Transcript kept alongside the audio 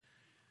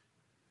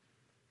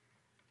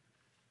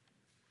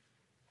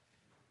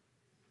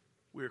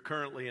We're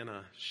currently in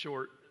a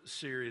short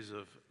series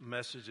of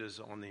messages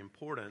on the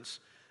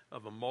importance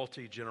of a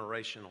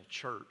multi-generational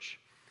church.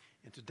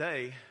 And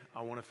today,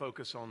 I want to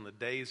focus on the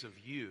days of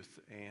youth.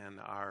 And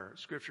our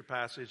scripture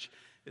passage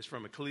is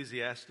from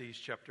Ecclesiastes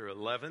chapter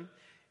 11,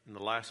 in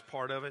the last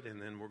part of it.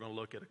 And then we're going to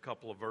look at a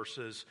couple of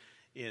verses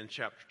in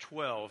chapter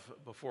 12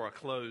 before I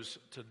close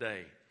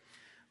today.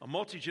 A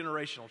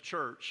multi-generational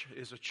church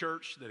is a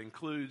church that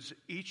includes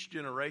each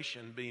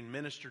generation being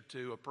ministered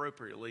to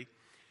appropriately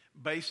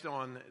based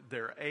on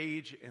their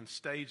age and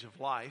stage of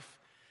life,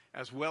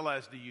 as well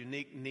as the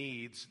unique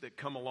needs that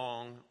come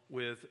along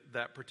with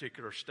that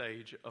particular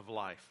stage of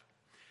life.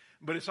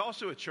 But it's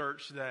also a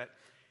church that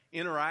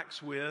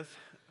interacts with,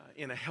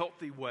 in a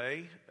healthy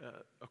way,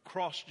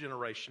 across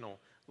generational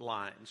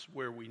lines,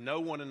 where we know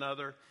one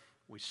another,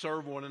 we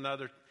serve one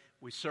another,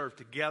 we serve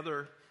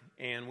together,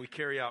 and we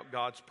carry out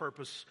God's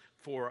purpose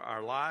for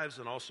our lives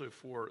and also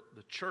for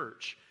the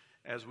church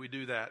as we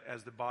do that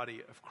as the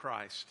body of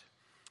Christ.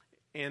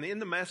 And in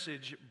the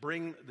message,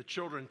 Bring the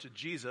Children to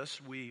Jesus,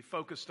 we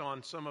focused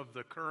on some of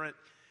the current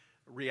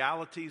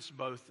realities,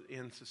 both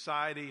in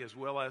society as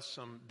well as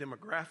some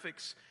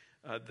demographics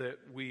that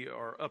we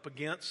are up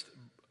against,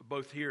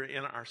 both here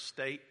in our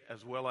state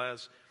as well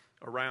as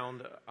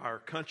around our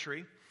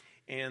country.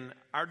 And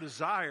our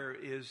desire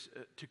is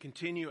to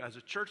continue as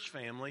a church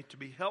family to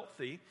be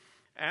healthy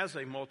as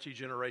a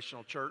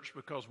multi-generational church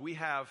because we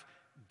have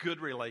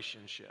good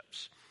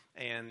relationships.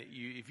 And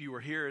if you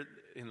were here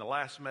in the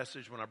last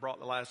message, when I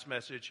brought the last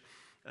message,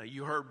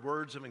 you heard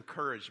words of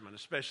encouragement,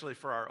 especially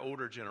for our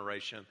older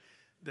generation,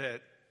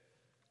 that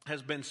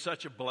has been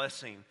such a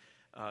blessing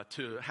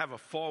to have a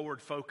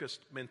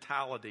forward-focused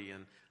mentality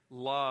and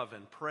love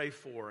and pray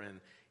for and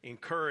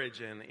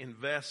encourage and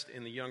invest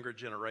in the younger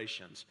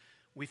generations.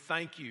 We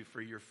thank you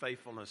for your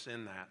faithfulness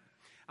in that.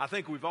 I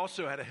think we've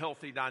also had a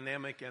healthy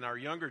dynamic in our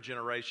younger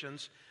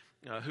generations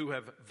who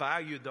have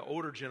valued the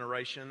older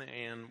generation,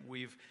 and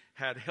we've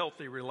had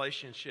healthy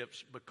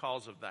relationships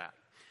because of that.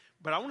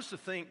 But I want us to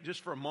think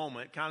just for a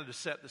moment, kind of to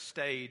set the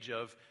stage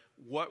of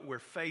what we're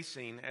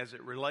facing as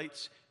it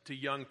relates to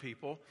young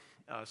people,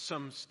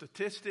 some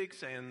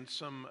statistics and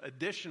some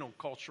additional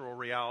cultural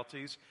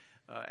realities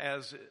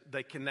as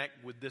they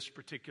connect with this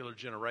particular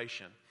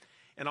generation.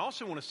 And I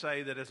also want to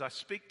say that as I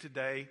speak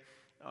today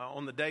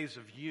on the days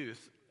of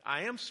youth,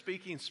 I am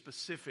speaking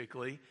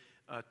specifically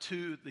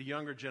to the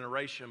younger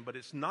generation, but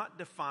it's not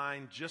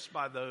defined just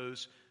by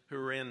those who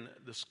are in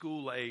the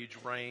school age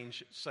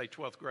range, say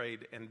 12th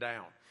grade and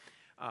down.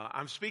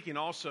 I'm speaking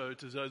also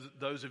to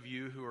those of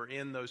you who are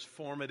in those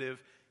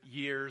formative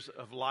years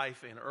of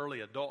life in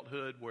early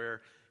adulthood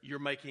where you're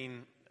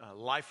making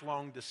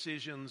lifelong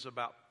decisions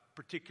about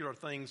particular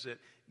things that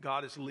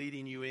God is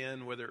leading you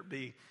in, whether it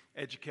be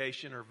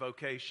education or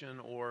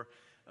vocation or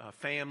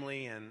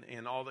family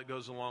and all that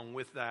goes along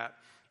with that.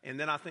 And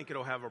then I think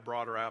it'll have a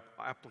broader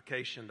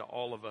application to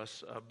all of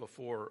us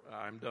before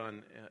I'm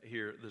done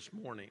here this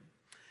morning.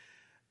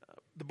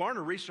 The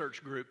Barna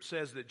Research Group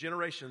says that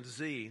Generation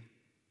Z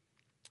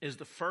is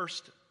the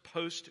first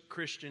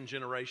post-Christian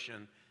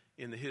generation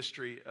in the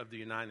history of the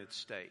United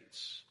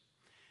States.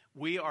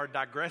 We are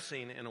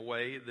digressing in a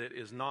way that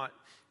is not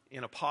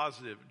in a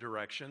positive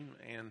direction,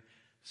 and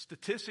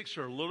statistics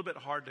are a little bit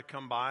hard to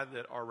come by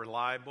that are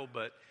reliable,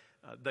 but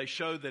they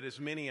show that as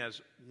many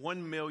as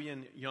 1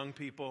 million young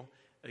people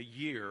a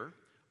year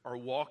are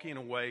walking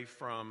away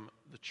from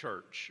the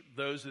church.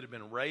 Those that have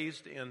been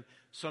raised in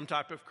some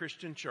type of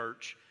Christian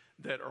church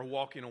that are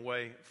walking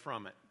away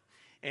from it.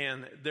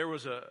 And there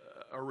was a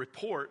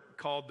report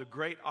called the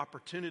Great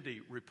Opportunity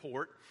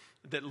Report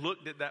that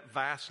looked at that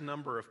vast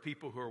number of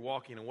people who are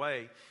walking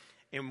away,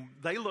 and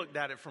they looked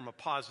at it from a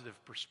positive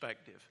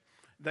perspective.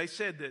 They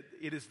said that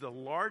it is the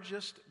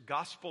largest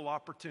gospel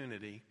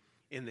opportunity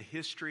in the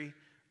history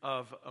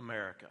of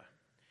America.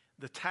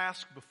 The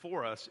task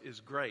before us is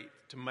great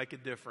to make a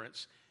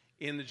difference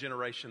in the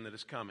generation that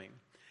is coming.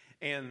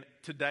 And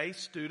today,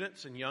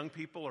 students and young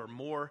people are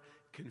more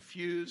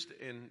confused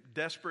and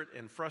desperate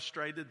and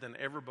frustrated than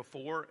ever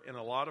before in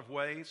a lot of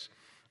ways.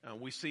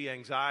 We see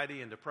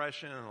anxiety and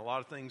depression and a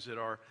lot of things that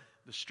are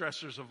the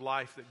stressors of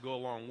life that go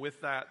along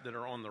with that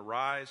are on the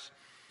rise.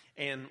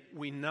 And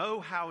we know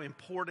how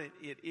important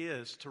it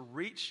is to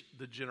reach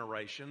the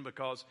generation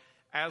because,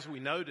 as we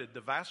noted,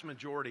 the vast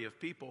majority of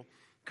people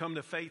come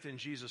to faith in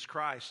Jesus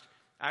Christ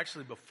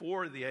actually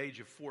before the age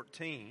of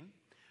 14,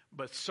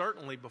 but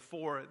certainly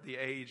before the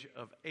age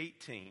of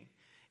 18.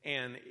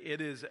 And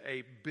it is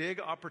a big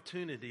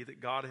opportunity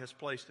that God has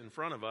placed in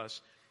front of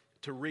us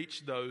to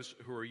reach those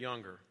who are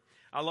younger.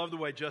 I love the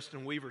way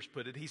Justin Weaver's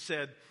put it. He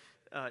said,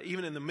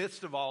 even in the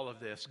midst of all of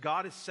this,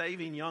 God is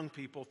saving young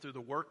people through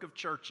the work of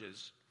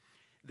churches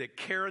that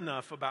care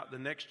enough about the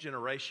next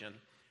generation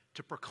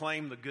to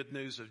proclaim the good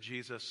news of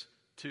Jesus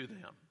to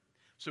them.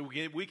 So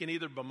we can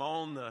either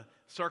bemoan the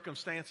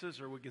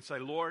circumstances or we can say,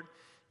 Lord,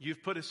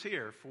 you've put us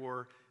here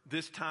for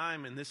this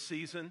time and this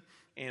season,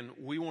 and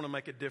we want to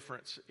make a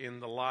difference in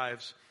the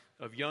lives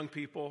of young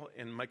people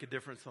and make a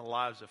difference in the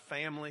lives of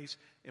families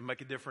and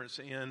make a difference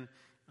in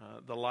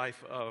the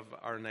life of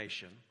our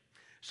nation.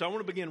 So I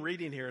want to begin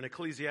reading here in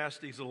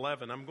Ecclesiastes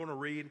 11. I'm going to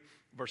read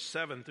verse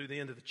 7 through the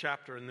end of the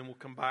chapter, and then we'll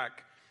come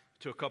back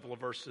to a couple of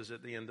verses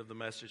at the end of the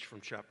message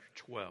from chapter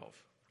 12.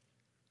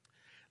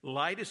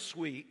 Light is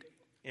sweet,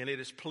 and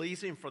it is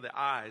pleasing for the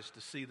eyes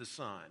to see the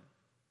sun.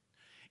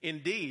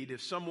 Indeed,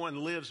 if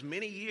someone lives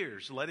many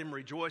years, let him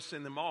rejoice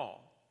in them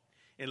all,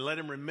 and let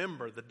him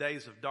remember the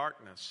days of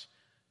darkness,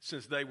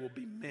 since they will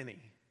be many.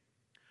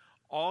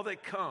 All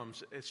that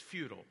comes is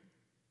futile.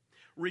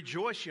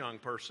 Rejoice, young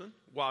person,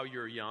 while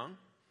you're young,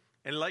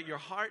 and let your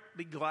heart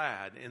be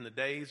glad in the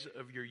days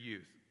of your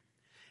youth,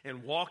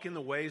 and walk in the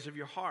ways of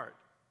your heart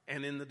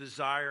and in the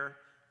desire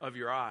of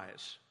your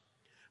eyes.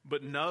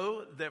 But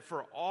know that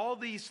for all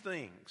these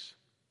things,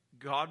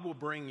 God will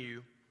bring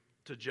you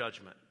to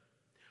judgment.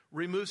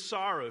 Remove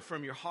sorrow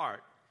from your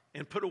heart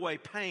and put away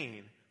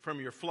pain from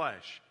your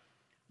flesh,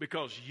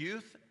 because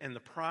youth and the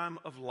prime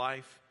of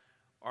life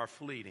are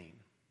fleeting.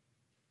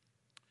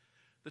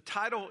 The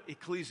title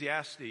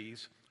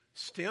Ecclesiastes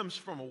stems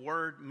from a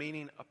word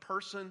meaning a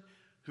person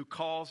who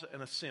calls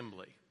an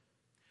assembly.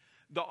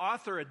 The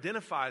author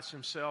identifies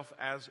himself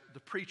as the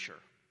preacher.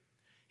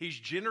 He's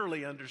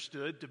generally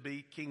understood to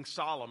be King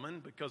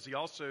Solomon because he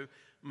also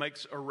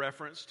makes a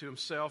reference to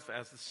himself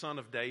as the son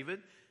of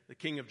David, the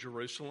king of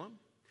Jerusalem.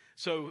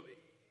 So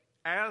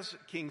as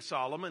King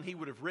Solomon, he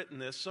would have written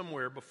this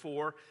somewhere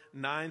before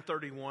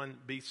 931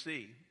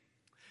 BC.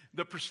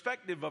 The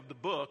perspective of the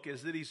book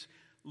is that he's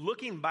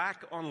looking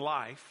back on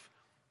life,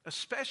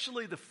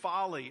 especially the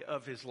folly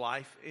of his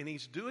life, and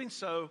he's doing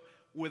so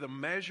with a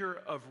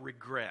measure of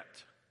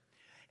regret.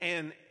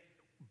 And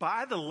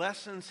by the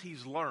lessons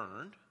he's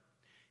learned,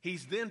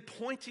 he's then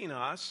pointing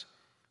us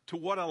to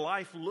what a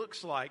life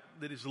looks like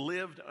that is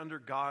lived under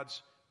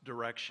God's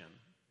direction.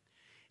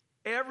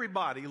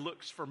 Everybody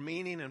looks for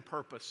meaning and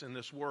purpose in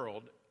this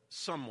world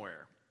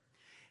somewhere.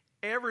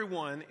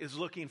 Everyone is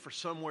looking for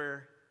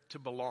somewhere to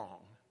belong.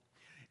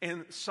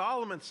 And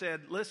Solomon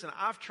said, listen,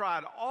 I've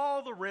tried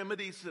all the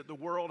remedies that the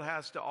world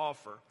has to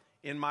offer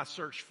in my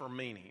search for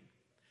meaning,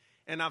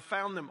 and I've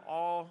found them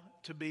all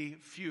to be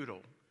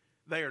futile.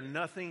 They are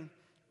nothing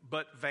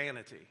but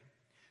vanity.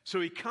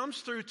 So he comes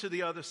through to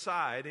the other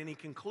side, and he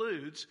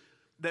concludes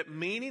that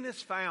meaning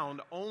is found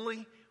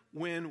only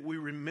when we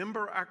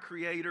remember our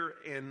Creator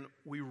and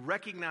we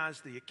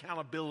recognize the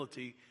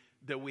accountability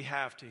that we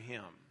have to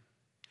Him.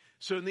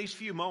 So in these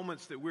few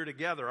moments that we're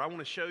together, I want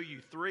to show you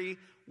 3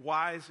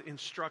 wise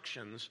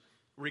instructions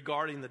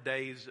regarding the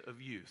days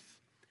of youth.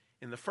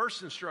 And the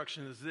first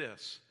instruction is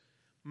this: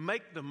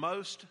 make the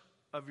most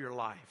of your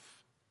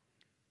life.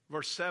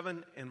 Verse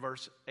 7 and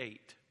verse 8.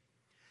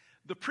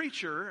 The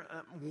preacher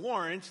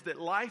warns that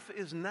life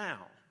is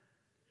now.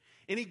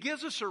 And he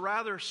gives us a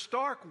rather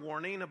stark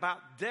warning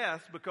about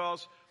death,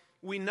 because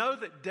we know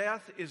that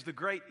death is the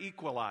great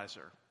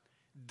equalizer.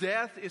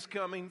 Death is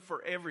coming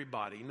for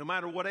everybody. No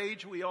matter what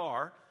age we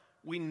are,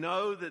 we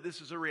know that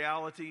this is a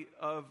reality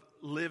of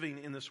living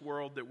in this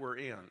world that we're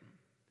in.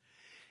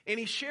 And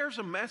he shares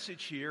a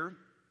message here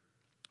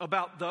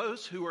about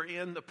those who are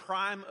in the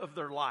prime of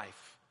their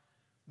life.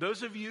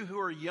 Those of you who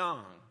are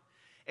young,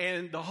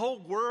 and the whole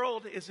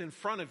world is in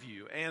front of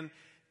you, and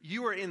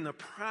you are in the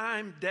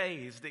prime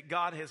days that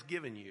God has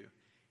given you.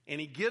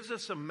 And he gives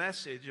us a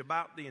message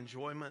about the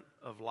enjoyment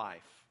of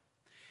life.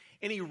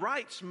 And he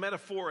writes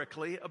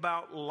metaphorically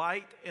about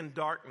light and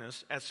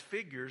darkness as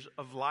figures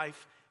of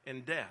life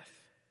and death.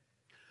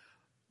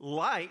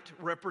 Light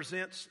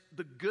represents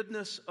the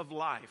goodness of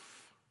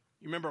life.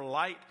 You remember,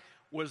 light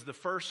was the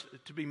first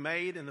to be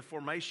made in the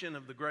formation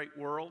of the great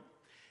world.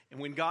 And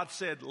when God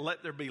said,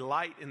 let there be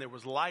light, and there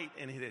was light,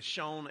 and it has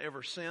shone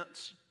ever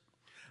since.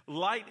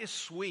 Light is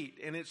sweet,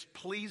 and it's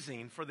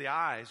pleasing for the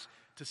eyes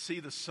to see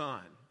the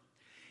sun.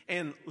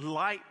 And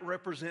light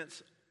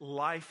represents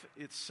life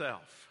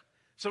itself.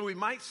 So we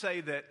might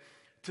say that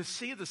to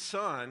see the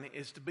sun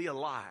is to be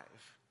alive.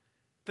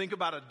 Think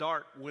about a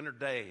dark winter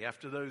day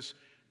after those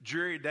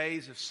dreary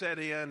days have set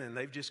in and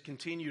they've just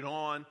continued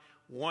on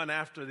one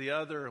after the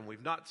other, and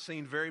we've not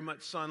seen very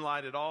much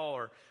sunlight at all,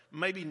 or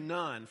maybe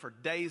none for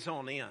days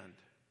on end.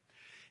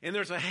 And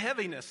there's a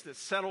heaviness that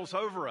settles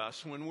over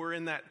us when we're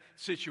in that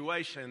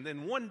situation.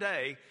 Then one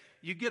day,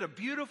 you get a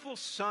beautiful,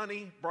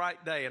 sunny,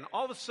 bright day, and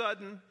all of a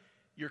sudden,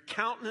 your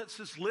countenance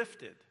is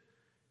lifted.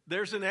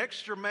 There's an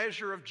extra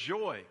measure of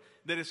joy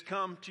that has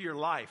come to your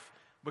life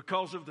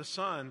because of the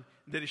sun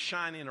that is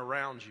shining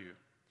around you.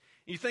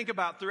 You think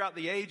about throughout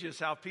the ages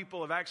how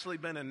people have actually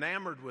been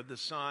enamored with the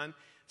sun,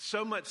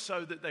 so much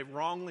so that they've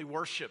wrongly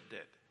worshiped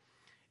it.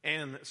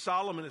 And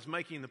Solomon is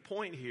making the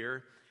point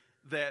here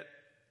that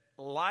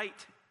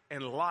light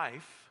and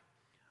life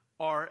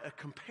are a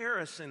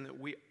comparison that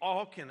we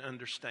all can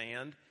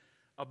understand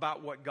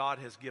about what God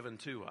has given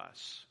to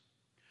us.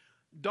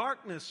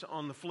 Darkness,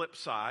 on the flip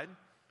side,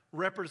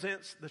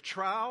 represents the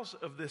trials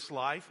of this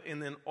life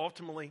and then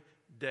ultimately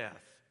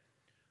death.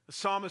 The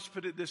psalmist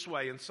put it this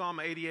way in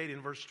Psalm 88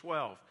 and verse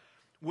 12.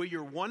 Will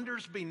your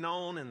wonders be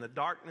known in the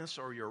darkness,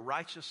 or your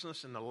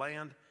righteousness in the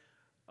land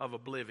of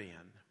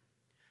oblivion?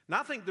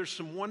 Now I think there's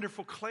some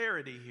wonderful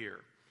clarity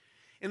here.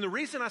 And the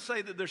reason I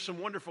say that there's some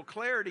wonderful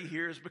clarity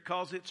here is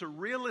because it's a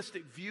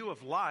realistic view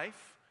of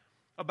life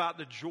about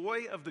the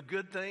joy of the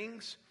good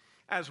things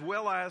as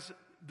well as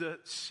the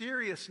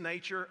serious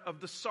nature of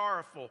the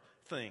sorrowful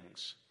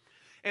things.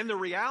 And the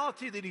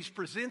reality that he's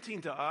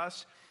presenting to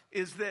us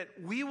is that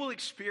we will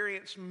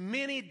experience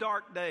many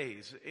dark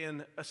days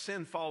in a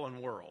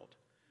sin-fallen world.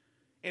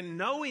 And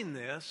knowing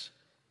this,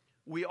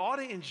 we ought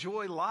to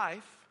enjoy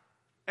life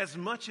as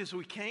much as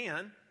we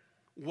can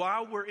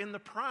while we're in the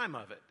prime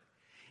of it.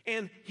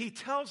 And he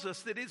tells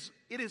us that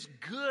it is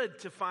good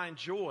to find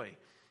joy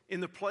in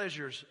the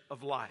pleasures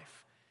of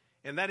life.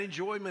 And that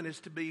enjoyment is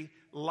to be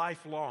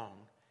lifelong.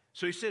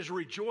 So he says,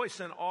 rejoice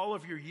in all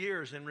of your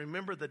years and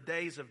remember the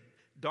days of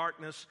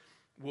darkness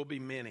will be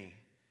many.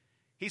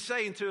 He's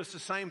saying to us the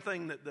same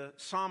thing that the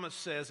psalmist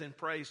says in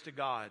praise to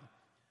God.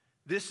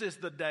 This is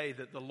the day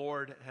that the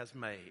Lord has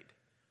made.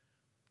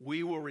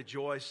 We will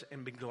rejoice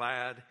and be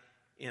glad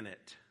in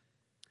it.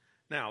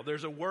 Now,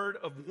 there's a word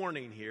of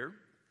warning here.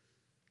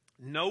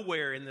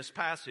 Nowhere in this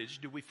passage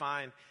do we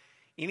find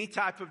any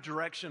type of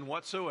direction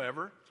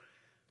whatsoever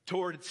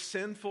toward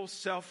sinful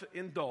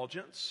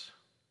self-indulgence.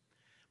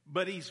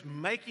 But he's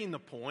making the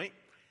point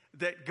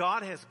that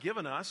God has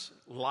given us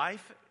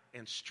life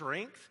and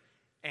strength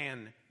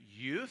and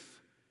youth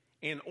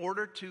in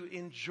order to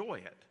enjoy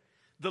it.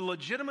 The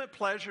legitimate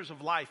pleasures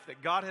of life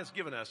that God has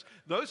given us,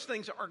 those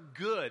things are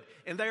good,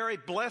 and they are a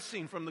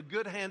blessing from the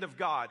good hand of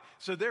God.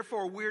 So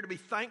therefore, we're to be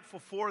thankful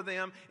for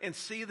them and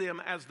see them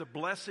as the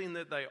blessing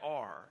that they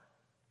are.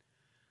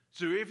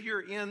 So if you're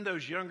in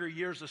those younger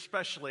years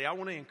especially, I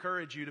want to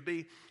encourage you to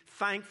be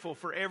thankful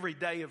for every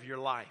day of your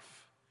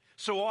life.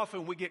 So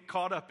often we get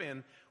caught up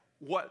in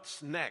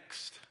what's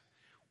next.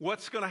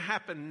 What's going to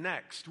happen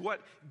next?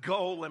 What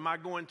goal am I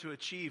going to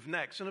achieve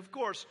next? And of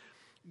course,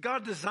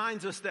 God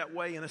designs us that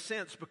way in a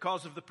sense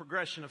because of the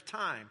progression of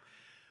time.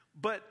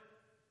 But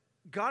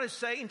God is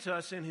saying to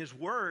us in His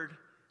Word,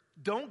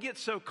 don't get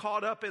so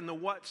caught up in the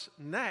what's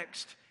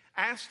next.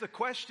 Ask the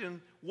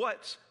question,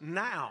 what's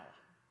now?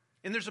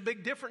 And there's a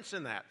big difference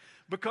in that.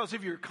 Because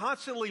if you're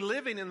constantly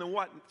living in the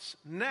what's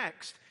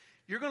next,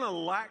 you're going to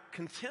lack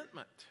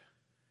contentment.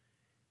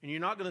 And you're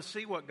not going to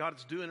see what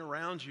God's doing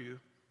around you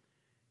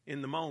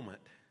in the moment.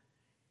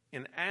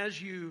 And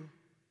as you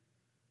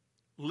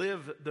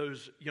live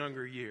those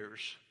younger years,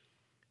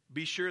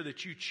 be sure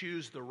that you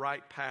choose the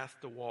right path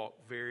to walk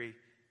very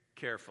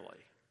carefully.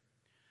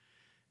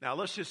 Now,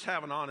 let's just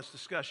have an honest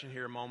discussion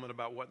here a moment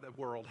about what the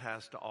world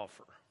has to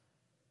offer.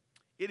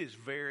 It is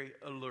very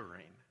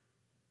alluring.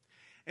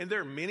 And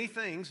there are many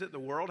things that the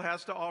world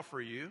has to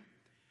offer you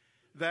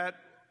that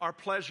are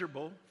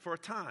pleasurable for a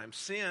time.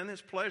 Sin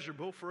is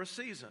pleasurable for a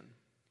season.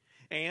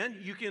 And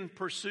you can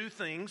pursue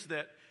things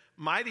that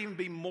might even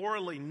be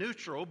morally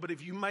neutral, but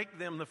if you make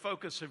them the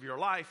focus of your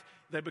life,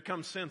 they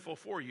become sinful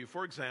for you.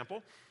 For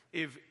example,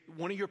 if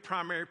one of your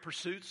primary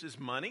pursuits is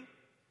money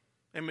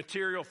and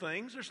material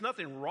things, there's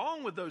nothing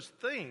wrong with those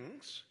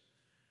things.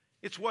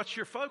 It's what's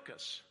your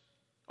focus.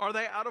 Are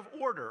they out of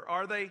order?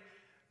 Are they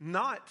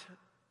not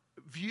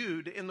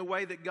viewed in the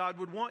way that God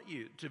would want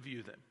you to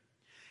view them?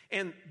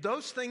 And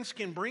those things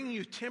can bring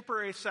you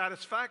temporary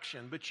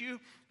satisfaction, but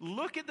you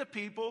look at the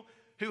people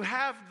who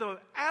have the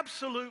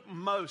absolute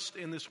most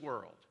in this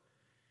world.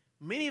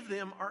 Many of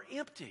them are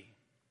empty,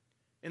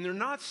 and they're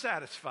not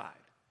satisfied,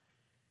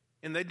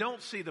 and they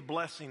don't see the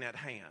blessing at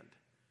hand.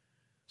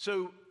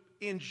 So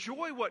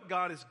enjoy what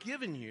God has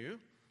given you,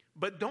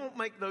 but don't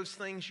make those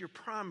things your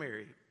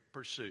primary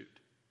pursuit.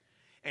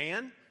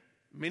 And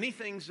many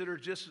things that are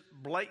just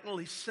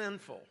blatantly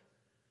sinful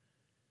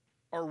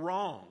are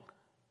wrong.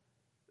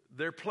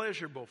 They're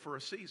pleasurable for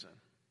a season.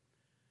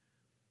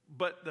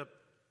 But the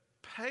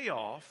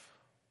payoff,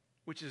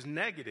 which is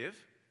negative,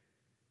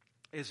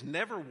 is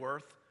never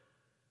worth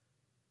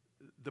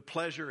the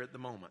pleasure at the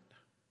moment.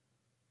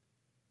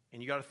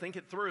 And you got to think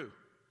it through,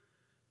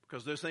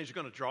 because those things are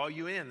going to draw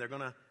you in. They're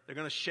going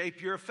to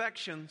shape your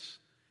affections.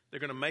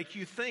 They're going to make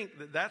you think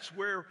that that's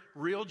where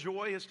real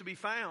joy is to be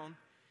found.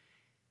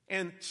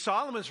 And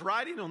Solomon's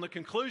writing on the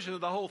conclusion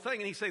of the whole thing,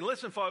 and he's saying,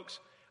 listen, folks,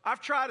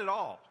 I've tried it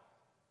all.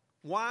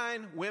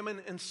 Wine, women,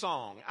 and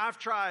song. I've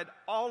tried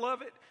all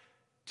of it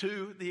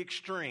to the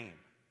extreme.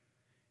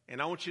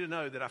 And I want you to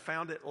know that I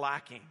found it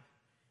lacking.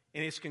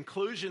 And his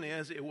conclusion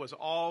is it was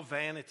all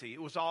vanity.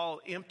 It was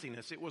all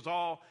emptiness. It was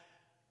all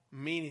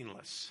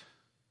meaningless.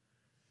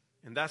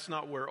 And that's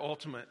not where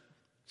ultimate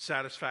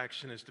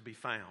satisfaction is to be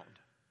found.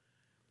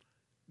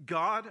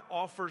 God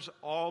offers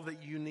all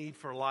that you need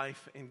for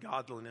life and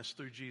godliness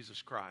through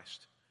Jesus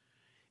Christ.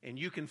 And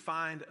you can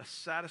find a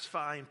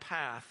satisfying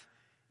path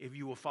if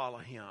you will follow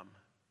Him.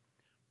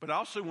 But I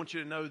also want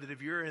you to know that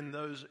if you're in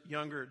those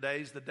younger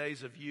days, the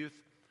days of youth,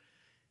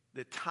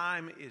 the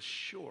time is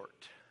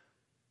short.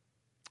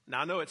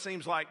 Now, I know it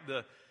seems like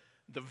the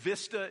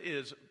vista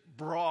is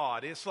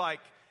broad. It's like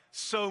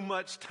so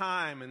much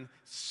time and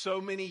so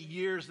many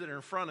years that are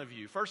in front of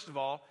you. First of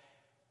all,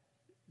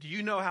 do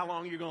you know how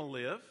long you're going to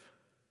live?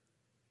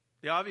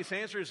 The obvious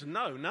answer is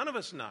no. None of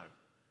us know.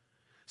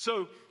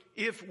 So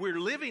if we're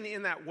living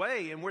in that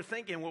way and we're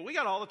thinking, well, we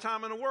got all the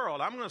time in the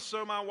world. I'm going to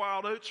sow my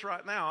wild oats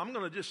right now. I'm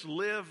going to just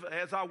live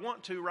as I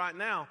want to right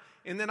now.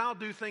 And then I'll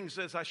do things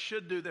as I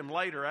should do them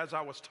later, as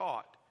I was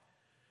taught.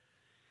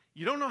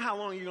 You don't know how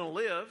long you're going to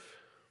live.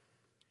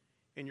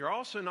 And you're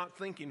also not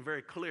thinking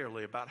very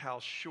clearly about how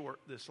short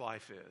this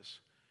life is.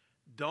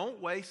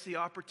 Don't waste the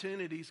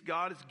opportunities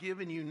God has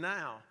given you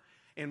now.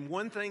 And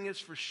one thing is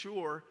for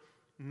sure,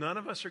 none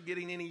of us are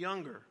getting any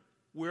younger.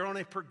 We're on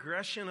a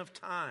progression of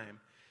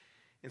time.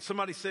 And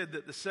somebody said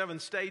that the 7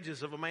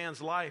 stages of a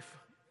man's life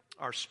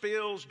are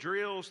spills,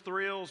 drills,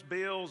 thrills,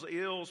 bills,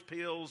 ills,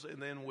 pills,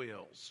 and then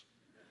wills.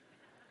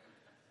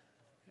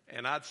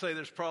 And I'd say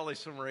there's probably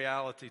some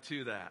reality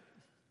to that.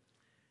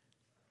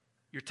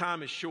 Your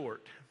time is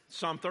short.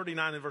 Psalm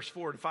 39 and verse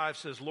 4 and 5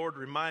 says, Lord,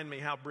 remind me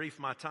how brief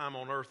my time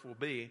on earth will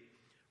be.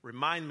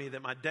 Remind me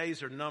that my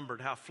days are numbered,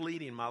 how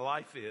fleeting my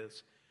life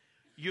is.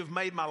 You've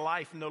made my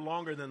life no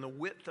longer than the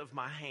width of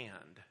my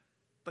hand.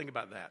 Think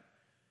about that.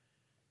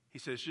 He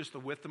says, just the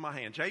width of my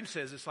hand. James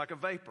says it's like a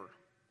vapor.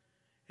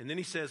 And then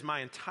he says, my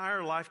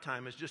entire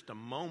lifetime is just a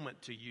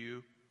moment to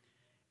you.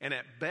 And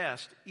at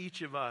best,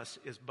 each of us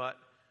is but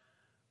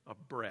a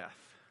breath.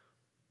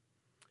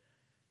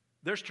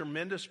 There's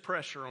tremendous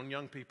pressure on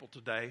young people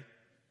today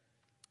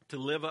to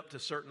live up to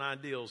certain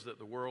ideals that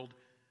the world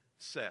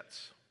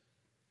sets.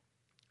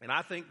 And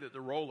I think that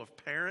the role of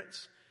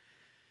parents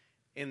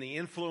and the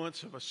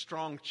influence of a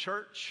strong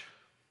church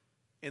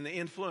and the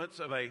influence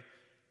of a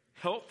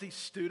healthy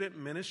student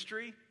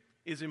ministry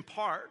is in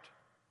part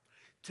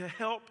to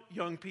help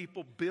young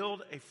people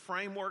build a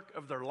framework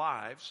of their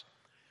lives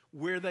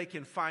where they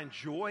can find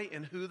joy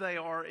in who they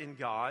are in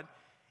God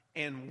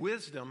and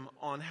wisdom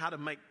on how to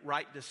make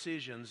right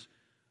decisions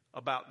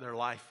about their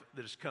life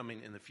that is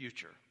coming in the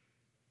future.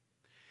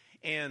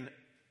 And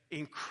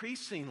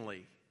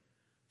increasingly,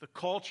 the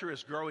culture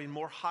is growing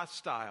more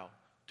hostile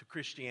to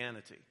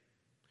Christianity.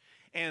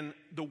 And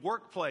the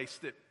workplace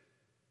that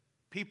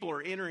people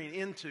are entering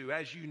into,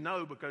 as you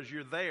know because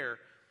you're there,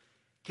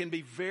 can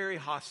be very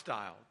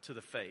hostile to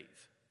the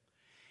faith.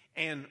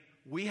 And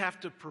we have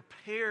to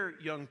prepare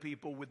young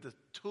people with the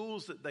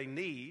tools that they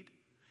need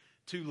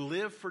to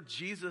live for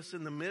Jesus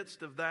in the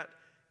midst of that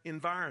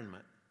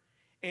environment.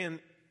 And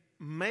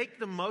make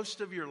the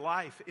most of your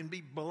life and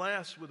be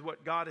blessed with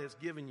what God has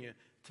given you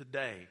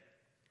today.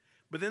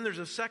 But then there's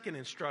a second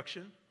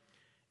instruction,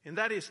 and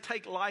that is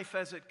take life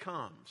as it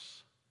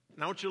comes.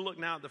 And I want you to look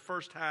now at the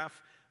first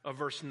half of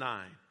verse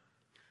 9.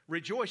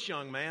 Rejoice,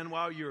 young man,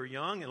 while you are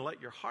young, and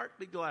let your heart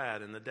be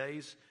glad in the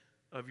days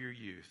of your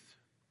youth.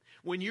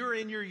 When you're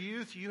in your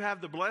youth, you have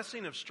the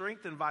blessing of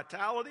strength and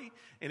vitality.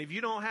 And if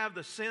you don't have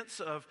the sense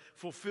of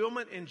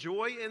fulfillment and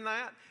joy in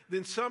that,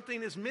 then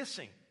something is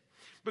missing.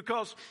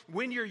 Because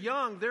when you're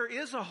young, there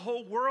is a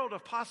whole world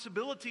of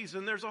possibilities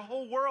and there's a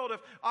whole world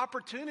of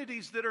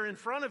opportunities that are in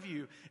front of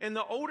you. And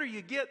the older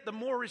you get, the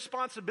more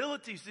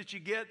responsibilities that you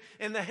get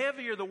and the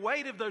heavier the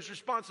weight of those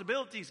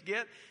responsibilities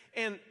get.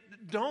 And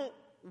don't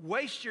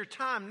waste your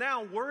time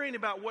now worrying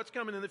about what's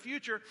coming in the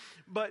future,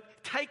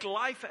 but take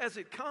life as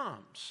it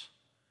comes.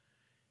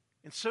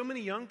 And so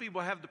many young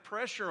people have the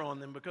pressure on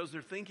them because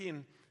they're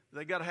thinking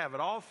they got to have it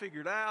all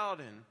figured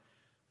out and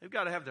they've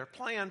got to have their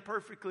plan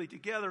perfectly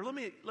together. Let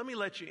me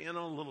let you in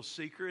on a little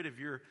secret if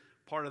you're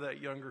part of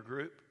that younger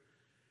group.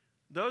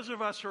 Those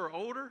of us who are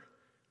older,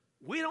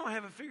 we don't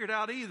have it figured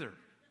out either.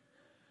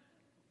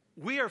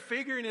 We are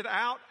figuring it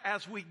out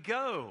as we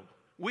go.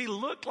 We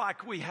look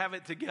like we have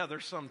it together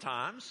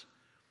sometimes,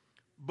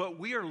 but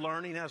we are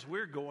learning as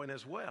we're going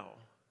as well.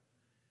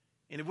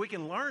 And if we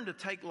can learn to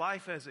take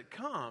life as it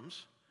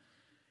comes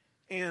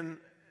and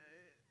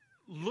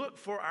look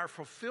for our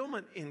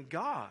fulfillment in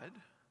God,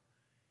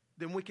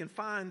 then we can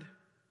find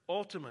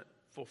ultimate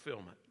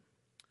fulfillment.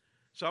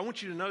 So I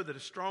want you to know that a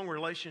strong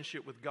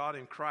relationship with God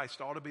in Christ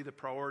ought to be the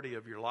priority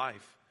of your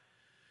life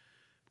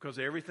because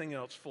everything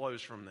else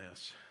flows from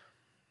this.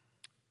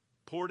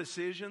 Poor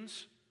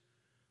decisions,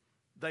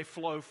 they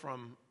flow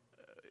from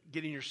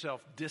getting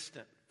yourself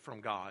distant from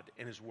God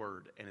and His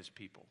Word and His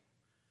people.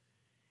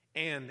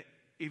 And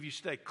if you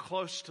stay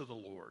close to the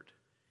Lord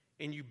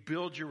and you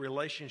build your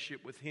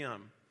relationship with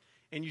Him,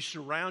 and you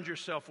surround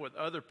yourself with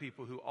other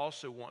people who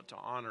also want to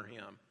honor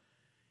Him,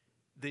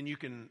 then you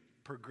can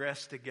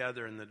progress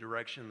together in the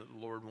direction that the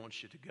Lord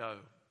wants you to go.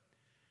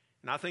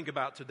 And I think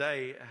about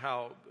today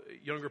how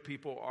younger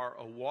people are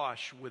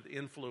awash with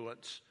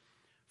influence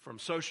from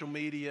social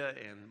media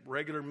and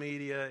regular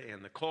media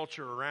and the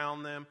culture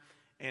around them.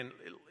 And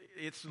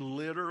it's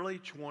literally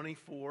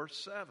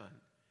 24/7.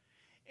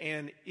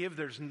 And if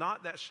there's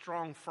not that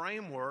strong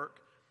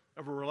framework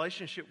of a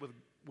relationship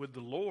with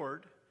the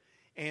Lord,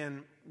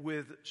 and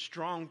with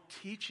strong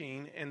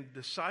teaching and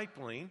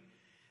discipling,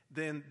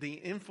 then the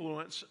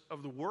influence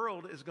of the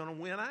world is going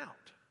to win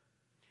out.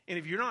 And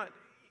if you're not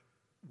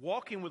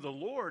walking with the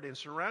Lord and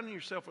surrounding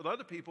yourself with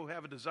other people who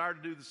have a desire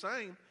to do the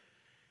same,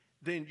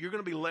 then you're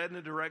going to be led in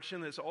a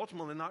direction that's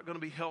ultimately not going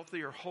to be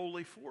healthy or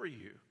holy for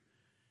you.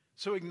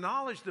 So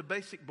acknowledge the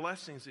basic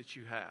blessings that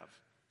you have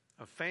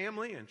of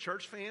family and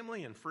church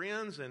family and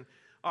friends and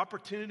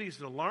opportunities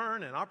to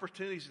learn and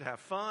opportunities to have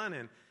fun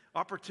and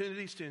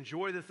opportunities to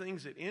enjoy the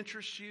things that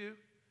interest you.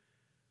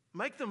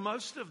 Make the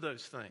most of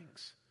those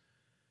things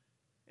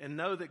and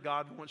know that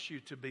God wants you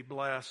to be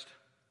blessed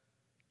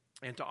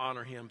and to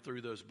honor Him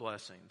through those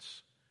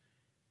blessings.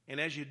 And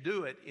as you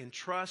do it,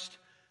 entrust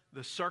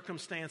the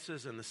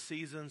circumstances and the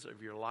seasons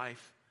of your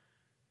life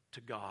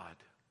to God.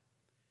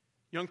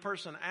 Young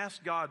person,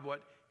 ask God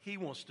what He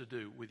wants to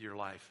do with your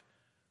life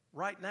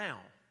right now.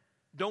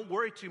 Don't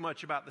worry too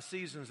much about the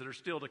seasons that are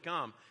still to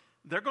come.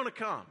 They're going to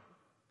come.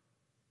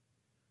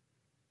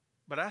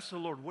 But ask the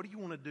Lord, what do you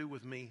want to do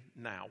with me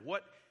now?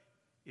 What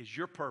is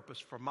your purpose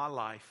for my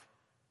life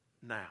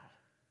now?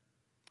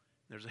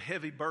 There's a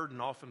heavy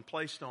burden often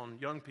placed on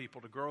young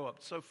people to grow up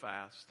so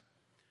fast.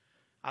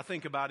 I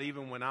think about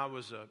even when I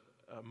was a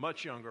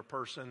much younger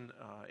person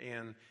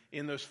and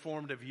in those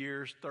formative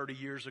years, 30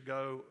 years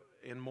ago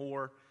and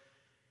more,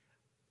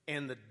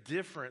 and the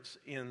difference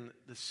in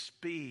the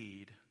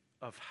speed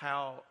of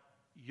how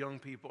young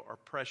people are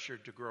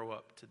pressured to grow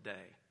up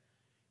today.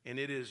 And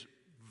it is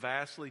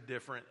vastly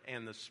different,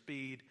 and the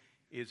speed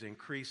is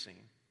increasing.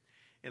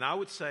 And I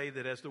would say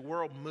that as the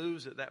world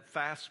moves at that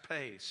fast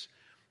pace,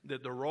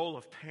 that the role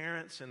of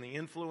parents and the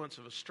influence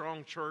of a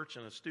strong church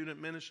and a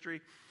student ministry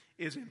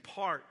is in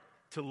part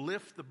to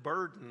lift the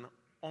burden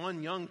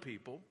on young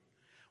people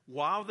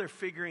while they're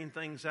figuring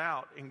things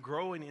out and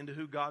growing into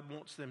who God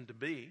wants them to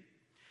be.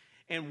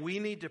 And we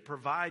need to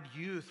provide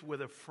youth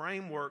with a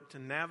framework to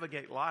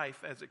navigate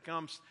life as it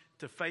comes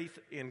to faith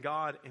in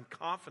God and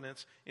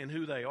confidence in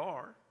who they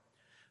are.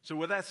 So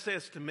what that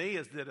says to me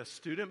is that a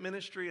student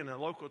ministry in a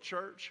local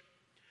church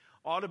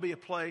ought to be a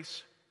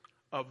place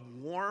of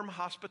warm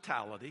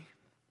hospitality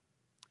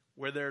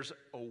where there's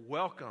a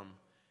welcome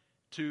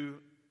to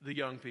the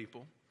young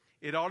people.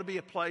 It ought to be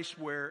a place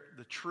where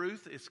the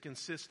truth is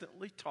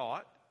consistently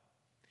taught,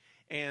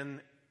 and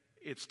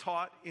it's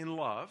taught in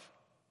love.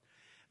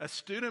 A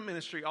student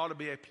ministry ought to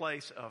be a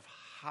place of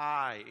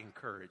high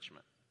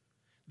encouragement.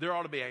 There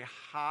ought to be a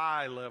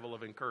high level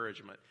of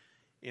encouragement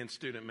in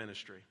student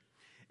ministry.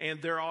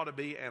 And there ought to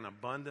be an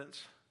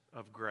abundance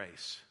of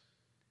grace.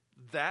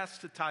 That's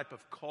the type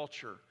of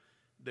culture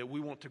that we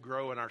want to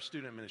grow in our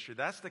student ministry.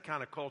 That's the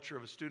kind of culture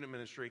of a student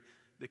ministry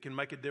that can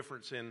make a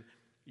difference in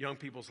young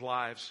people's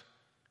lives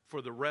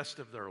for the rest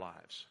of their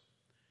lives.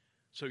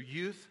 So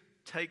youth,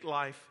 take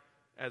life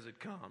as it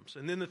comes.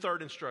 And then the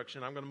third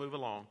instruction, I'm going to move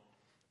along.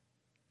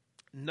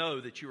 Know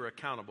that you are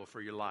accountable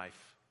for your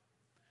life.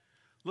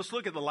 Let's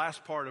look at the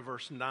last part of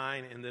verse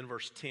 9 and then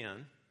verse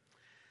 10.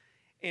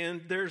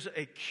 And there's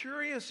a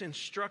curious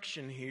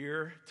instruction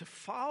here to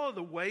follow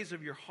the ways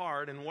of your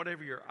heart and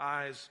whatever your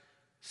eyes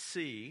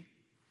see.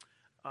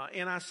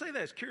 And I say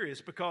that as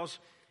curious because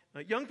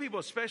young people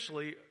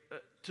especially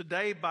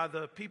today by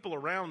the people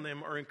around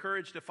them are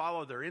encouraged to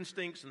follow their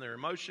instincts and their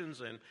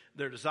emotions and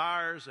their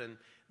desires. And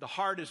the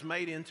heart is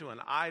made into an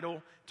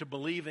idol to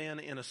believe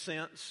in a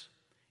sense.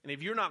 And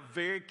if you're not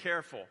very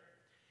careful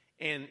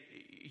and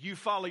you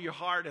follow your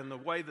heart in the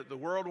way that the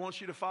world wants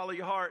you to follow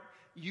your heart,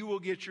 you will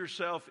get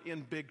yourself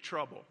in big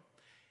trouble.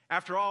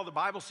 After all, the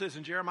Bible says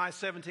in Jeremiah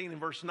 17 and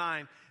verse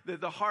 9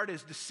 that the heart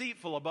is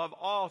deceitful above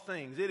all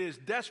things. It is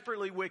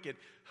desperately wicked.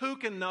 Who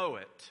can know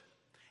it?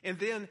 And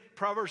then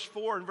Proverbs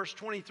 4 and verse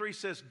 23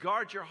 says,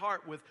 guard your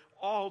heart with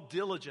all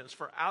diligence,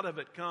 for out of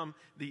it come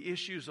the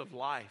issues of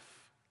life.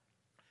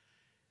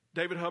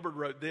 David Hubbard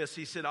wrote this.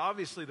 He said,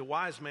 obviously the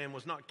wise man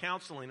was not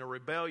counseling a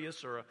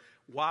rebellious or a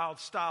wild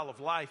style of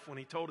life when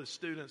he told his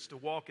students to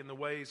walk in the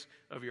ways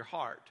of your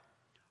heart.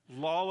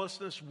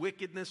 Lawlessness,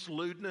 wickedness,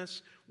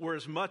 lewdness were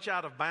as much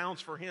out of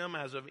bounds for him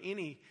as of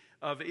any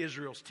of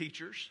Israel's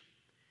teachers.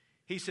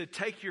 He said,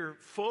 take your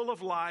full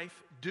of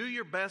life, do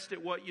your best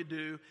at what you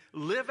do,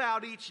 live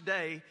out each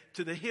day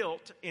to the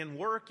hilt in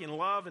work, in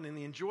love, and in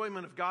the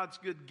enjoyment of God's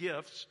good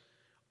gifts.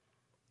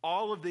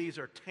 All of these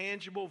are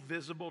tangible,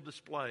 visible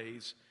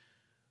displays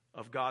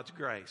of God's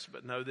grace.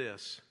 But know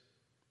this,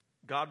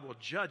 God will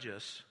judge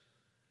us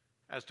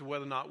as to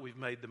whether or not we've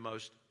made the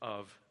most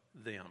of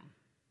them.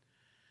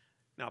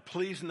 Now,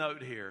 please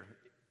note here,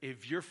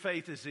 if your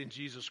faith is in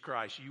Jesus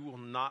Christ, you will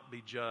not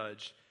be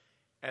judged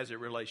as it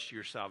relates to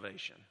your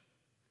salvation.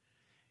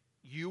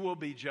 You will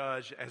be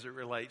judged as it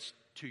relates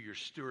to your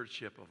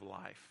stewardship of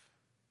life.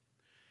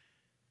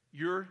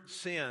 Your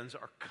sins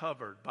are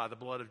covered by the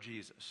blood of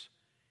Jesus.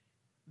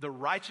 The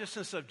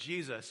righteousness of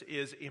Jesus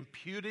is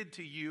imputed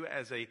to you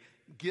as a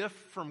gift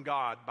from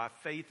God by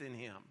faith in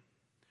Him.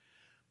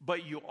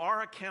 But you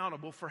are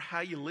accountable for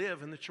how you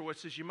live and the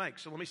choices you make.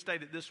 So let me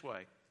state it this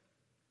way.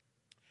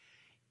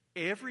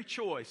 Every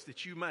choice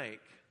that you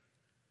make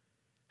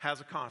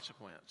has a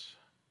consequence.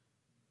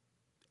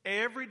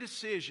 Every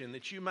decision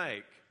that you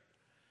make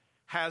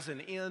has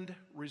an end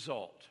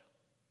result.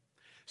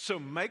 So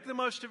make the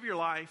most of your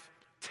life.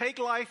 Take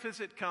life as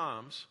it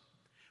comes.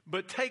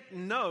 But take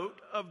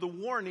note of the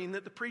warning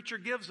that the preacher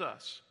gives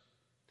us.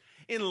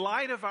 In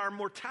light of our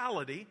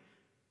mortality,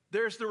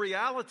 there's the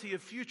reality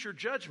of future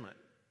judgment.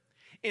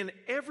 And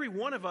every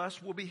one of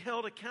us will be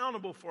held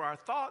accountable for our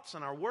thoughts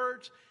and our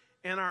words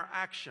and our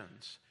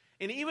actions.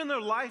 And even though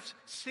life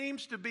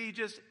seems to be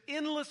just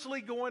endlessly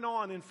going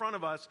on in front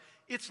of us,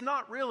 it's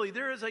not really.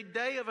 There is a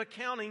day of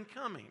accounting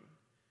coming.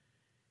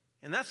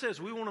 And that says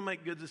we want to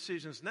make good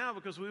decisions now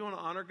because we want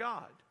to honor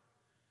God.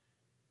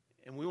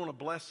 And we want to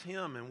bless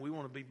Him, and we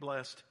want to be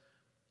blessed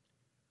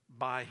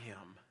by Him.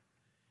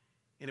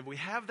 And if we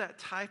have that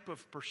type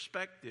of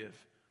perspective,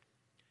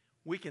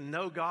 we can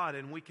know God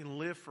and we can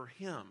live for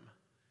Him.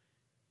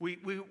 We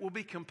will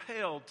be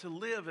compelled to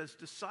live as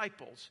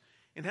disciples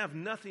and have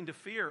nothing to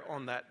fear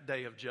on that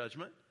day of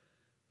judgment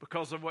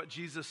because of what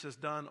Jesus has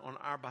done on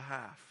our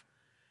behalf.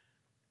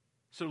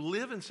 So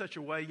live in such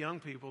a way, young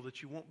people,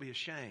 that you won't be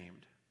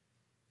ashamed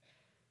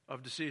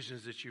of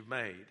decisions that you've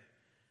made,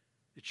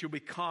 that you'll be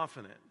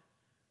confident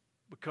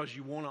because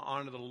you want to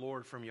honor the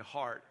Lord from your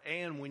heart.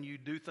 And when you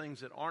do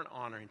things that aren't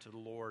honoring to the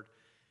Lord,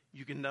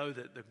 you can know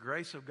that the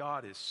grace of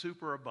God is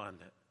super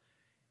abundant,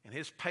 and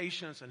His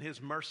patience and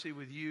His mercy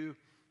with you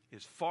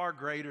is far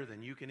greater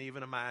than you can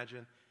even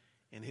imagine.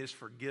 And His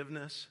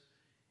forgiveness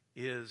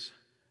is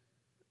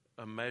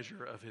a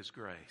measure of His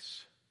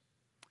grace.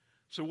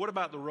 So what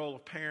about the role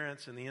of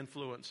parents and the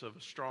influence of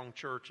a strong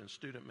church and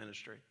student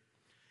ministry?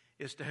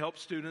 It's to help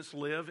students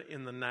live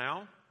in the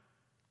now,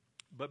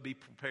 but be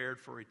prepared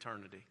for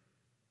eternity.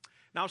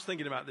 Now, I was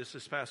thinking about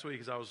this past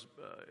week as I was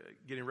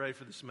getting ready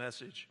for this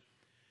message.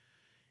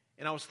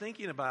 And I was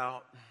thinking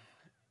about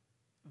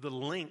the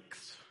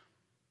lengths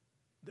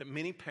that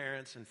many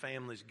parents and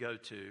families go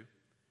to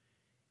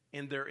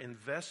in their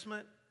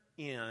investment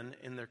in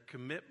and their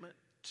commitment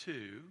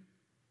to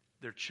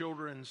their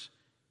children's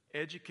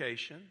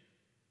education,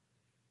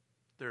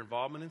 their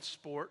involvement in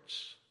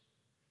sports,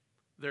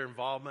 their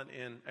involvement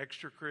in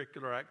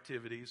extracurricular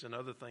activities and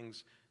other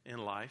things in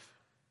life.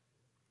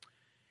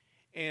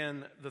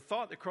 And the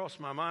thought that crossed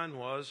my mind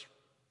was,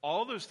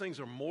 all those things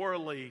are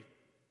morally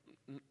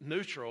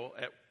neutral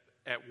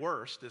at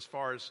worst as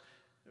far as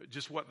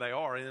just what they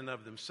are in and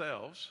of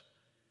themselves.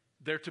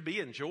 They're to be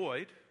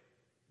enjoyed.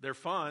 They're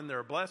fun. They're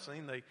a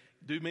blessing. They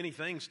do many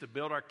things to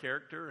build our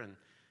character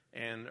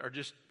and are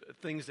just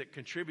things that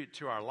contribute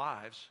to our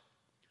lives.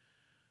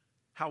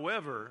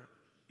 However,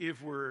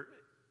 if we're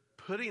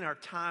putting our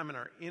time and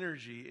our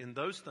energy in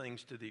those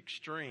things to the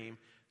extreme,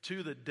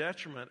 to the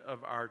detriment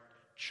of our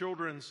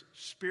children's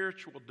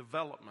spiritual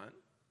development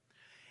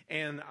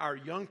and our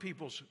young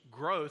people's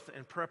growth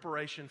and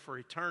preparation for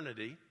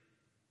eternity,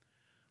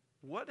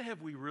 what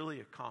have we really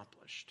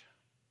accomplished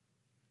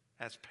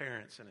as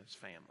parents and as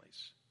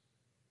families?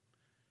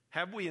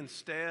 Have we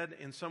instead,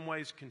 in some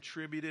ways,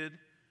 contributed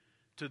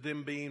to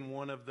them being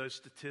one of those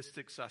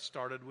statistics I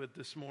started with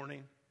this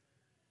morning?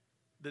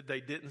 That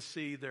they didn't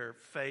see their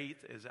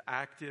faith as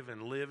active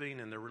and living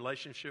and their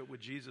relationship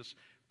with Jesus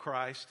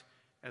Christ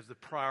as the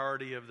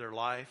priority of their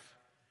life.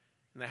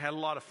 And they had a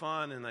lot of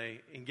fun, and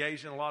they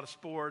engaged in a lot of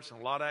sports and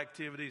a lot of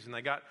activities, and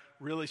they got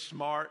really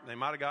smart, and they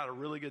might have got a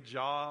really good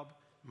job,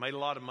 made a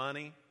lot of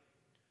money.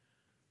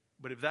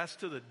 But if that's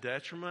to the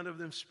detriment of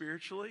them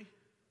spiritually,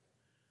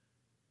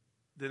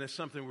 then it's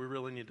something we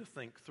really need to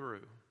think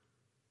through.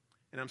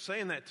 And I'm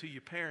saying that to you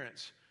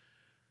parents,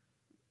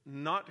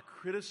 not to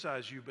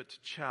criticize you, but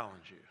to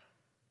challenge you.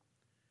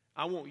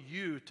 I want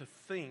you to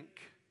think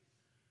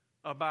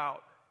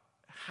about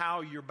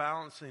how you're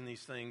balancing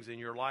these things in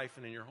your life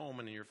and in your home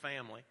and in your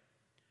family,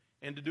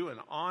 and to do an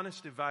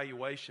honest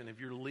evaluation if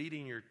you're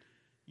leading your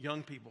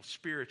young people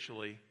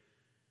spiritually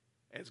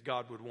as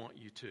God would want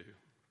you to.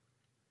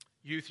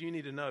 Youth, you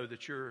need to know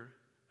that you're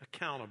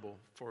accountable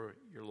for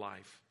your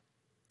life.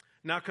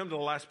 Now come to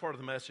the last part of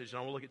the message, and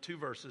I want to look at two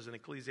verses in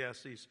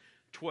Ecclesiastes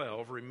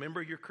 12.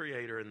 Remember your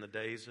Creator in the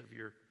days of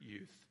your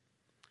youth.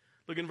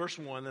 Look in verse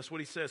 1. That's what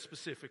he says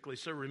specifically.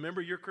 So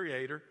remember your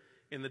Creator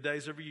in the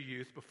days of your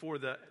youth, before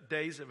the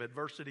days of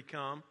adversity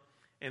come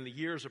and the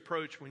years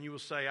approach when you will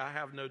say, I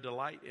have no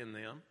delight in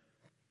them.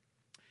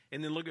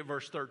 And then look at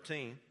verse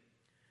 13.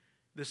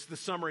 This is the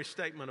summary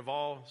statement of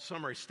all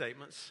summary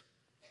statements.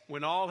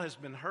 When all has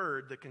been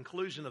heard, the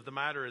conclusion of the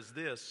matter is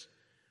this: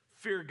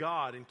 fear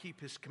God and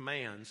keep His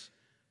commands,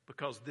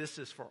 because this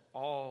is for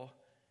all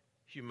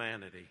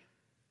humanity.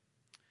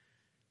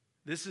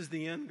 This is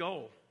the end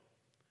goal.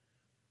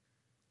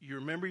 You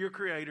remember your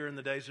Creator in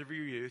the days of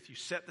your youth. You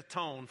set the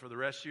tone for the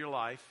rest of your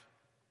life.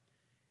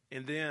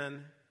 And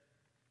then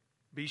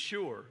be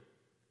sure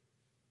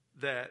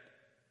that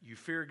you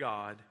fear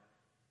God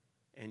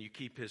and you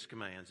keep His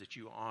commands, that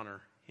you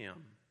honor Him.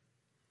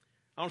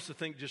 I want us to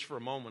think just for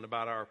a moment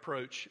about our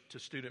approach to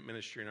student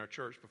ministry in our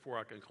church before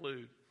I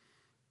conclude.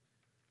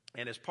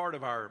 And as part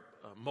of our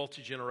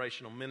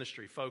multi-generational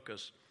ministry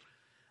focus,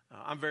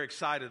 I'm very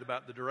excited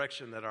about the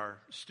direction that our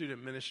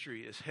student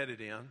ministry is headed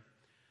in.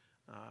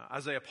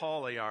 Isaiah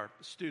Pauley, our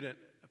student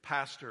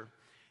pastor,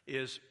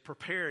 is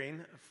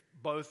preparing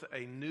both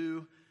a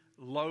new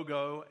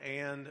logo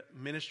and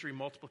ministry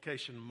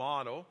multiplication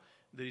model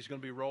that he's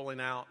going to be rolling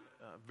out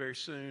very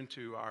soon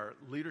to our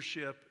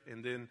leadership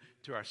and then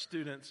to our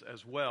students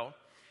as well.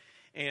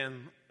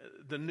 And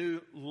the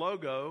new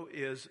logo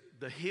is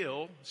the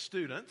Hill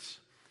Students.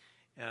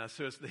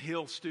 So it's the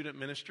Hill Student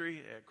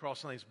Ministry at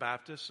Cross Lanes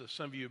Baptist. So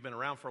some of you have been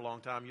around for a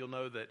long time. You'll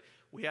know that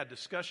we had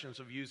discussions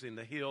of using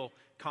the Hill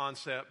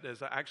concept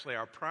as actually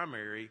our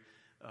primary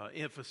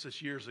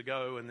emphasis years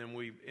ago, and then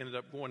we ended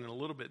up going in a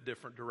little bit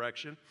different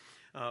direction.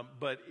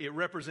 But it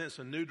represents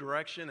a new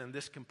direction, and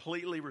this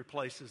completely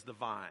replaces the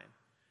vine.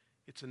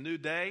 It's a new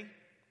day.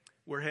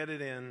 We're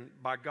headed in,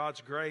 by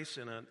God's grace,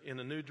 in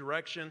a new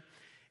direction.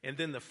 And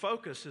then the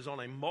focus is on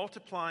a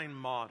multiplying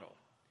model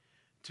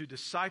to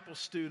disciple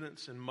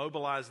students and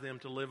mobilize them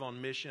to live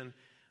on mission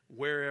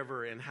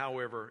wherever and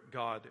however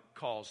God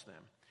calls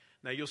them.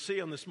 Now, you'll see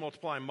on this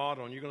multiplying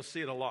model, and you're going to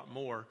see it a lot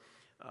more,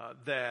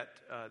 that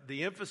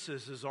the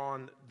emphasis is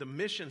on the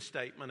mission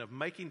statement of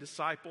making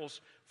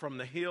disciples from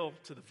the hill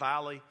to the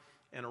valley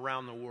and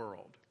around the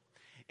world.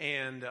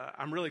 And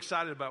I'm really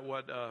excited about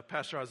what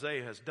Pastor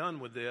Isaiah has done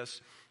with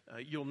this.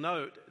 You'll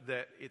note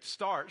that it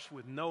starts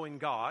with knowing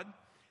God.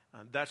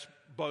 That's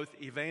both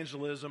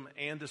evangelism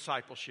and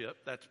discipleship.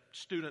 That's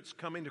students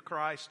coming to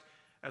Christ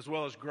as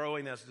well as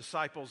growing as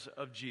disciples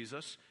of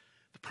Jesus.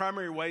 The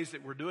primary ways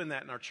that we're doing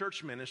that in our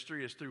church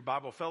ministry is through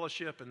Bible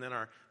fellowship and then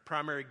our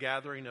primary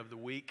gathering of the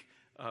week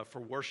for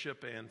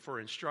worship and for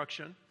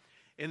instruction.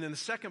 And then the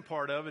second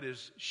part of it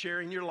is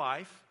sharing your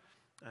life,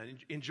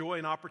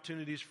 enjoying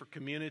opportunities for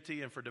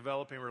community and for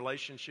developing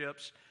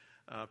relationships.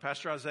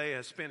 Pastor Isaiah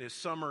has spent his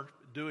summer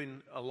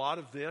doing a lot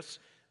of this,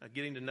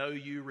 getting to know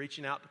you,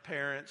 reaching out to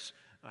parents,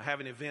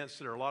 having events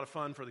that are a lot of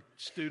fun for the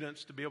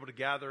students to be able to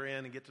gather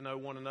in and get to know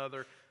one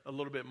another a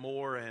little bit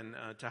more and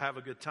to have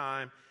a good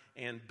time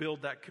and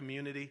build that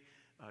community.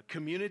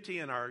 Community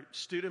in our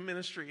student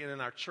ministry and in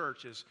our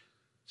church is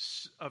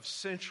of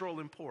central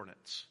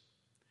importance.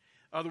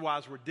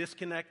 Otherwise, we're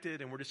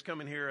disconnected and we're just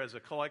coming here as a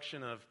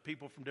collection of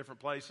people from different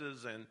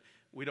places and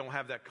we don't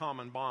have that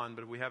common bond,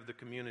 but if we have the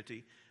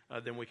community,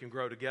 then we can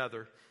grow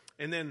together.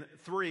 And then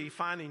 3,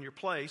 finding your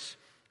place.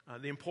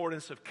 The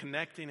importance of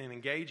connecting and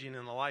engaging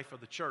in the life of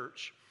the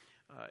church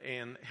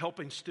and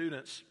helping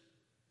students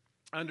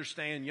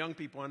understand, young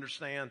people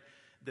understand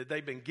that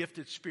they've been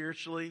gifted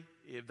spiritually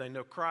if they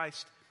know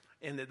Christ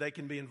and that they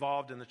can be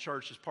involved in the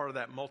church as part of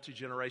that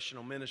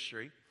multi-generational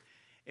ministry.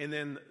 And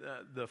then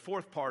the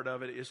fourth part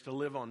of it is to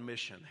live on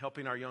mission,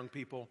 helping our young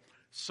people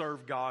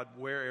serve God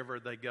wherever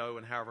they go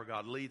and however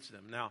God leads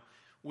them. Now,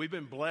 we've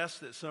been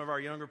blessed that some of our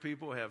younger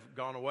people have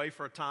gone away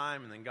for a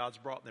time and then God's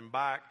brought them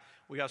back.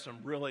 We got some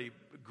really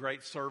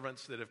great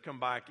servants that have come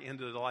back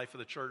into the life of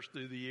the church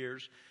through the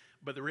years.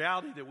 But the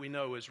reality that we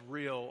know is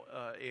real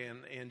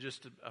and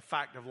just a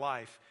fact of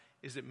life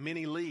is that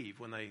many leave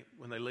when they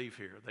leave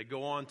here. They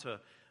go on to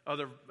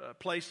other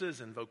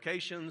places and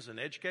vocations and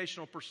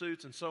educational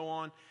pursuits and so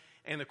on.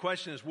 And the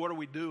question is, what are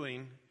we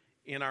doing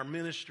in our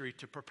ministry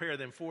to prepare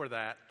them for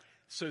that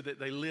so that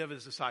they live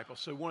as disciples?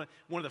 So one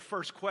of the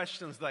first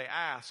questions they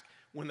ask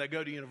when they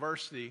go to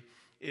university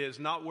is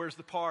not where's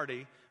the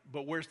party,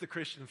 but where's the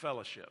Christian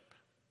fellowship?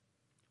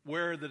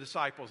 Where are the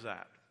disciples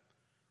at?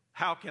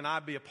 How can I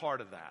be a part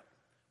of that?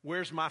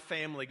 Where's my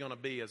family going to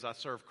be as I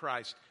serve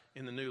Christ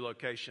in the new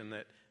location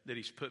that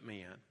he's put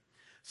me in?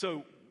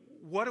 So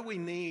what do we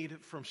need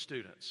from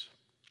students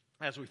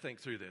as we think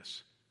through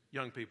this,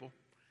 young people?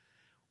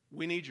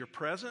 We need your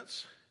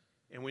presence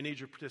and we need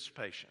your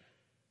participation.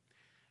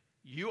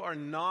 You are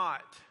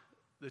not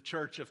the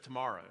church of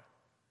tomorrow.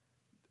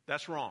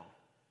 That's wrong.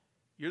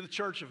 You're the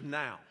church of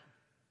now.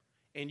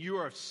 And you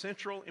are of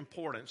central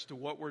importance to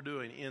what we're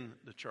doing in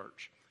the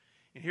church.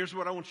 And here's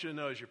what I want you to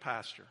know as your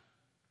pastor.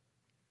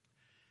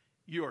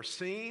 You are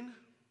seen.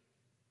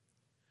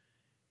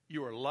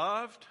 You are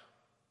loved.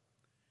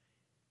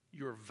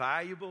 You are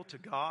valuable to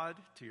God,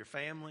 to your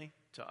family,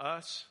 to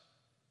us.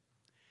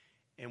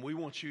 And we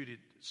want you to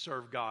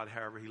serve God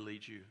however He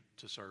leads you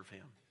to serve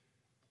Him.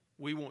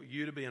 We want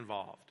you to be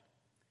involved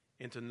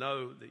and to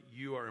know that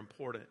you are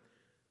important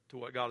to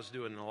what God is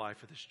doing in the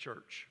life of this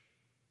church.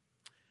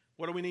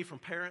 What do we need from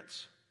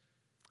parents?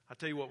 I'll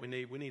tell you what we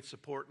need. We need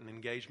support and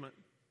engagement.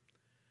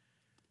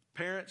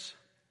 Parents,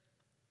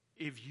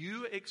 if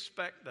you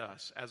expect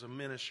us as a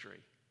ministry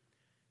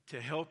to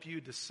help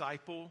you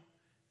disciple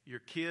your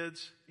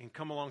kids and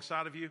come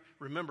alongside of you,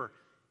 remember,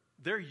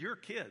 they're your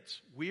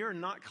kids. We are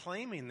not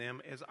claiming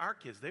them as our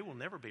kids. They will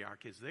never be our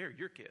kids. They're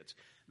your kids.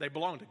 They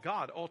belong to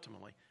God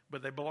ultimately,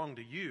 but they belong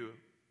to you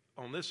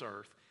on this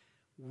earth.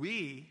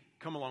 We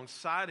come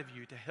alongside of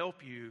you to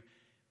help you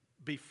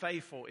be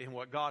faithful in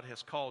what God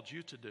has called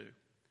you to do.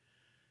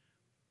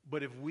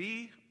 But if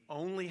we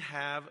only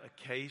have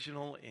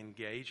occasional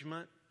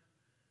engagement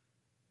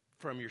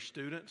from your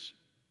students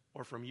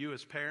or from you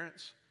as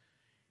parents,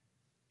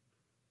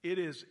 it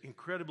is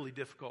incredibly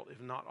difficult, if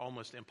not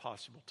almost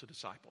impossible, to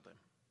disciple them.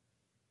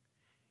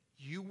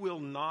 You will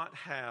not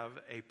have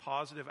a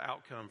positive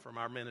outcome from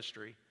our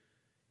ministry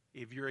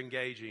if you're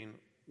engaging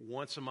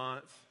once a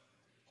month,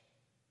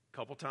 a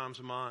couple times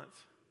a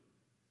month,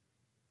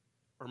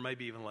 or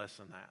maybe even less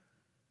than that.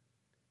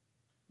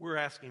 We're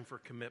asking for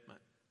commitment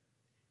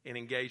and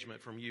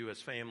engagement from you as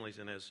families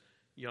and as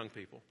young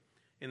people.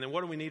 And then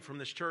what do we need from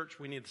this church?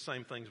 We need the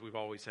same things we've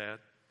always had.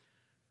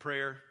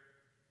 Prayer,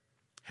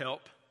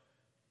 help,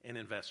 and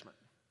investment.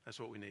 That's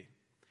what we need.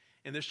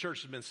 And this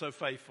church has been so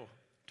faithful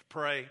to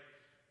pray,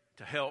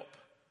 to help,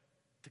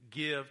 to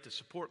give, to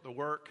support the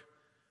work.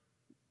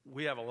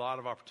 We have a lot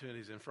of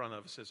opportunities in front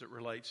of us as it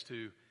relates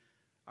to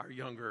our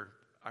younger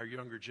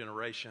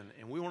generation,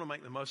 and we want to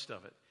make the most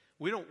of it.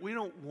 We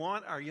don't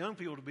want our young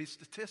people to be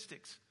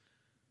statistics.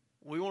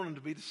 We want them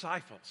to be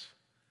disciples.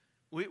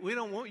 We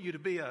don't want you to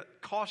be a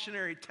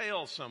cautionary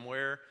tale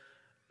somewhere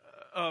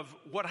of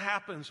what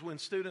happens when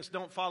students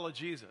don't follow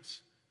Jesus.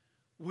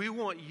 We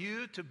want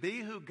you to be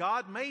who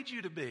God made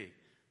you to be.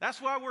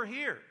 That's why we're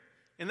here.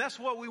 And that's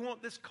what we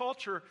want this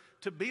culture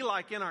to be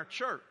like in our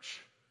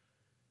church.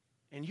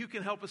 And you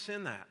can help us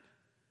in that.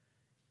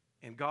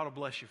 And God will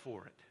bless you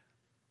for it.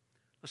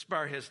 Let's bow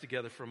our heads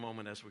together for a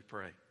moment as we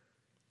pray.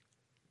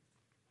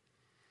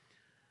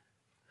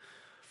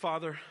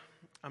 Father,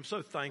 I'm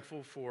so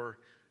thankful for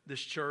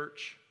this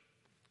church.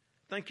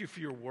 Thank you for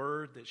your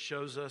word that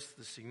shows us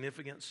the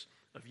significance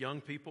of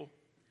young people.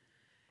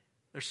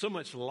 There's so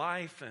much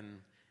life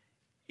and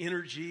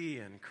energy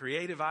and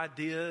creative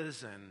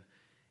ideas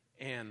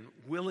and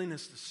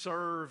willingness to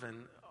serve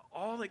and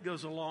all that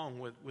goes along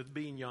with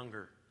being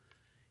younger.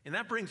 And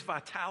that brings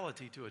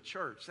vitality to a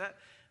church.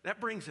 That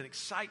brings an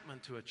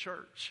excitement to a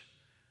church.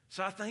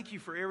 So I thank you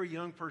for every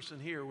young person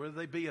here, whether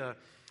they be a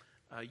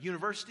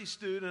university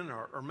student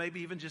or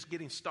maybe even just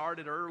getting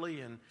started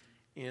early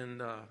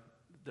in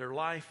their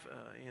life,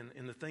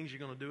 in the things you're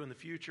going to do in the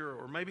future,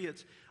 or maybe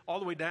it's all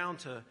the way down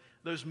to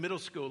those middle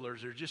schoolers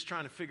who are just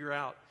trying to figure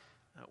out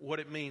what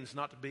it means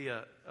not to be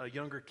a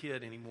younger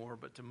kid anymore,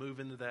 but to move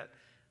into that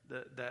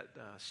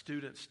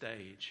student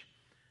stage.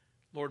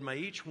 Lord, may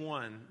each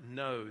one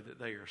know that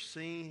they are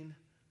seen,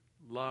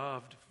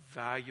 loved,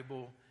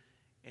 valuable,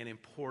 and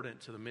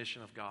important to the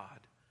mission of God.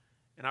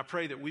 And I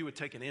pray that we would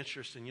take an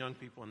interest in young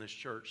people in this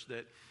church,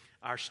 that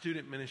our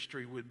student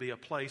ministry would be a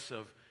place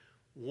of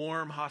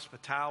warm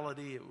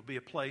hospitality. It would be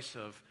a place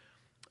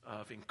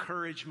of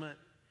encouragement.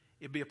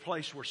 It would be a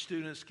place where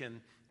students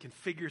can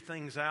figure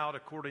things out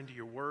according to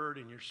your word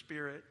and your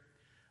spirit.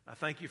 I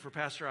thank you for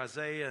Pastor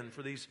Isaiah and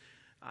for these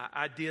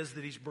ideas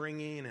that he's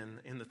bringing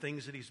and the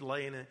things that he's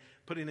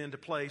putting into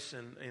place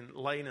and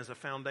laying as a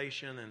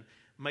foundation and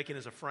making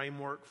as a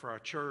framework for our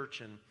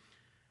church. And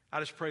I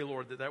just pray,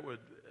 Lord, that would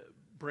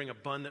bring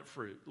abundant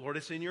fruit. Lord,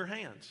 it's in your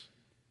hands.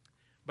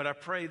 But I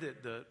pray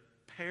that the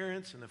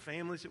parents and the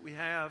families that we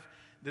have,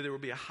 that there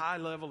would be a high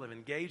level of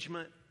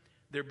engagement,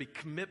 there would be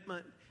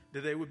commitment,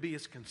 that they would be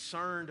as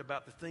concerned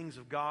about the things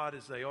of God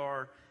as they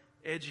are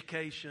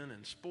education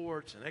and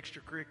sports and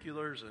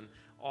extracurriculars and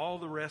all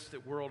the rest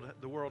that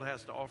the world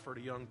has to offer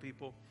to young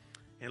people.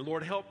 And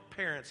Lord, help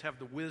parents have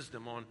the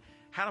wisdom on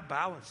how to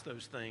balance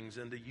those things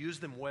and to use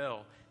them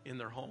well in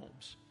their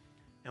homes.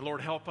 And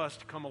Lord, help us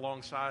to come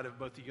alongside of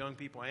both the young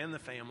people and the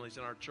families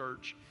in our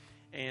church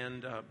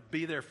and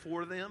be there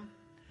for them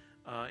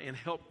and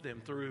help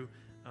them through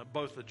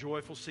both the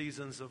joyful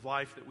seasons of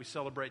life that we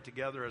celebrate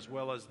together as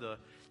well as the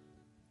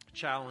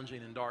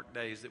challenging and dark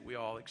days that we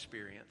all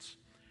experience.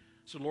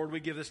 So Lord, we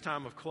give this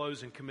time of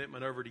close and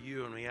commitment over to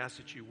you, and we ask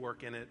that you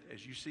work in it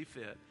as you see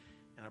fit.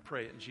 And I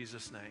pray it in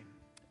Jesus' name.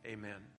 Amen.